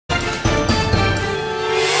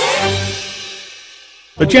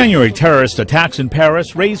The January terrorist attacks in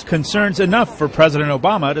Paris raised concerns enough for President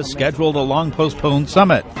Obama to schedule the long-postponed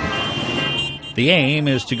summit. The aim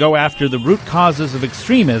is to go after the root causes of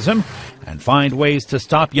extremism and find ways to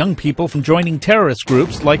stop young people from joining terrorist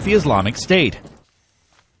groups like the Islamic State.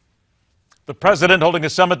 The president holding a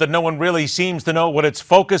summit that no one really seems to know what its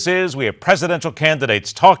focus is. We have presidential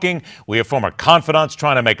candidates talking. We have former confidants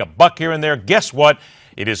trying to make a buck here and there. Guess what?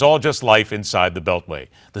 It is all just life inside the Beltway,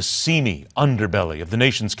 the seamy underbelly of the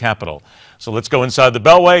nation's capital. So let's go inside the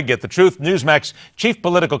Beltway, get the truth. Newsmax chief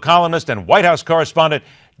political columnist and White House correspondent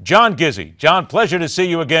John Gizzi. John, pleasure to see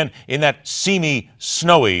you again in that seamy,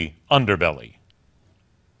 snowy underbelly.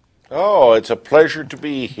 Oh, it's a pleasure to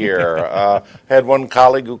be here. Had one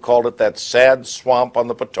colleague who called it that sad swamp on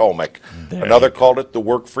the Potomac. Another called it the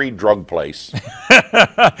work-free drug place.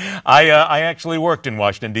 I actually worked in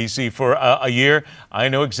Washington, D.C. for a year. I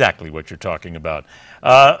know exactly what you're talking about.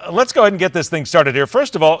 Let's go ahead and get this thing started here.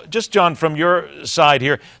 First of all, just, John, from your side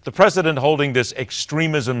here, the president holding this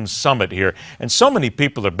extremism summit here, and so many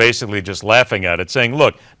people are basically just laughing at it, saying,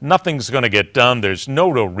 look, nothing's going to get done. There's no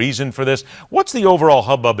real reason for this. What's the overall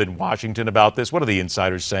hubbub in Washington about this? What are the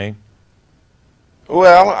insiders saying?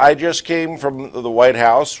 Well, I just came from the White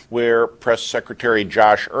House where Press Secretary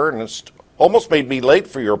Josh Earnest almost made me late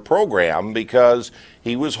for your program because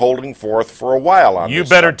he was holding forth for a while on this. You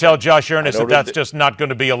better tell Josh Earnest that that's just not going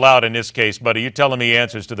to be allowed in this case, buddy. You tell him he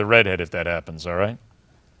answers to the redhead if that happens, all right?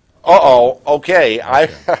 Uh-oh, okay.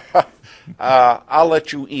 I'll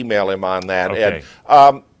let you email him on that, okay.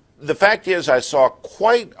 Ed. The fact is I saw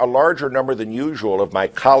quite a larger number than usual of my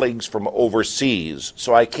colleagues from overseas,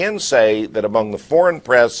 so I can say that among the foreign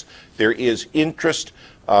press there is interest.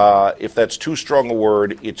 If that's too strong a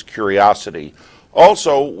word, it's curiosity.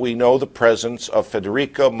 Also, we know the presence of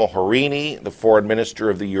Federica Mogherini, the foreign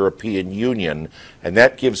minister of the European Union, and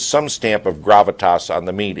that gives some stamp of gravitas on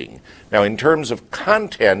the meeting. Now, in terms of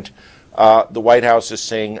content, the White House is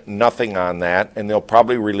saying nothing on that, and they'll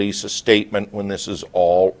probably release a statement when this is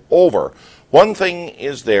all over. One thing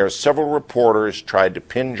is several reporters tried to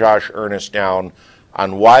pin Josh Earnest down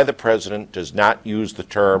on why the president does not use the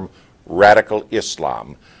term radical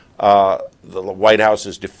Islam. The White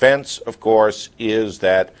House's defense, of course, is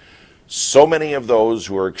that so many of those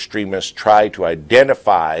who are extremists try to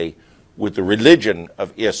identify with the religion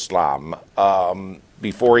of Islam.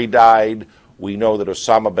 Before he died, we know that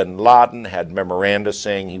Osama bin Laden had memoranda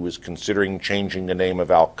saying he was considering changing the name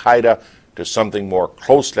of Al-Qaeda to something more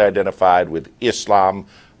closely identified with Islam.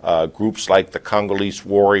 Groups like the Congolese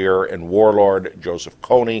warrior and warlord Joseph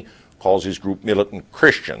Kony calls his group militant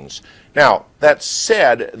Christians. Now, that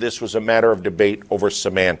said, this was a matter of debate over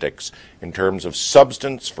semantics. In terms of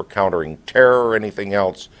substance for countering terror or anything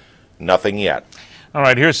else, nothing yet. All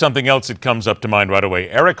right, here's something else that comes up to mind right away.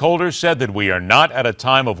 Eric Holder said that we are not at a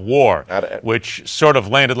time of war, which sort of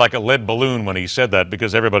landed like a lead balloon when he said that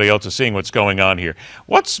because everybody else is seeing what's going on here.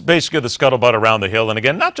 What's basically the scuttlebutt around the Hill? And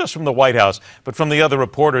again, not just from the White House, but from the other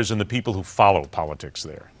reporters and the people who follow politics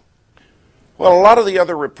there. Well, a lot of the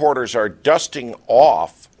other reporters are dusting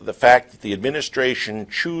off the fact that the administration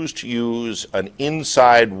chose to use an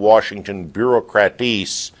inside Washington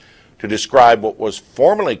bureaucratese to describe what was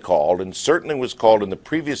formerly called, and certainly was called in the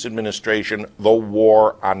previous administration, the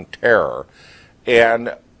war on terror.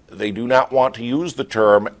 And they do not want to use the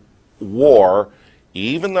term war,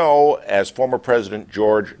 even though, as former President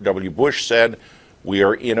George W. Bush said, we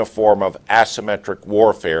are in a form of asymmetric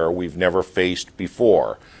warfare we've never faced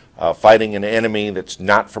before. Fighting an enemy that's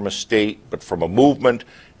not from a state but from a movement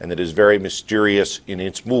and that is very mysterious in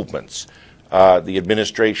its movements. The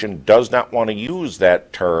administration does not want to use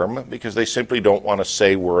that term because they simply don't want to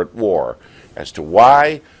say we're at war. As to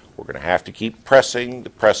why, we're going to have to keep pressing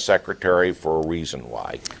the press secretary for a reason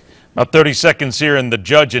why. About 30 seconds here, and the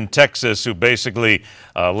judge in Texas who basically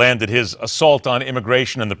landed his assault on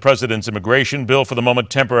immigration and the president's immigration bill for the moment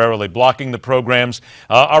temporarily blocking the programs.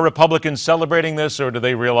 Are Republicans celebrating this, or do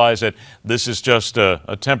they realize that this is just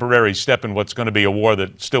a temporary step in what's going to be a war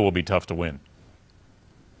that still will be tough to win?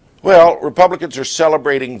 Well, Republicans are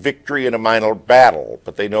celebrating victory in a minor battle,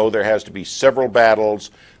 but they know there has to be several battles,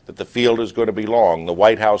 that the field is going to be long. The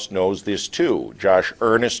White House knows this too. Josh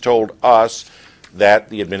Earnest told us that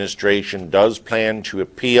the administration does plan to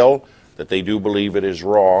appeal, that they do believe it is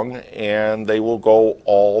wrong, and they will go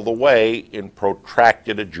all the way in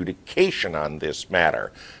protracted adjudication on this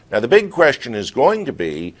matter. Now, the big question is going to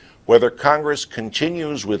be whether Congress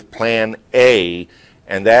continues with Plan A,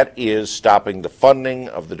 and that is stopping the funding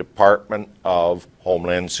of the Department of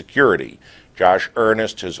Homeland Security. Josh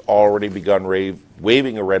Earnest has already begun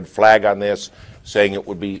waving a red flag on this, saying it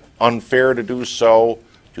would be unfair to do so.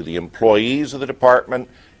 to the employees of the department,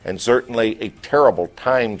 and certainly a terrible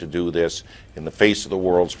time to do this in the face of the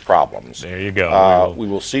world's problems. There you go. We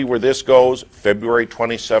will see where this goes. February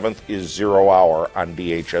 27th is 0 hour on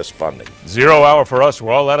DHS funding. 0 hour for us.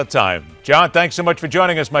 We're all out of time. John, thanks so much for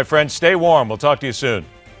joining us, my friend. Stay warm. We'll talk to you soon.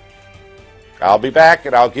 I'll be back,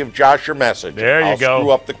 and I'll give Josh your message. There you go. I'll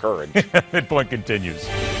screw up the courage. MidPoint continues.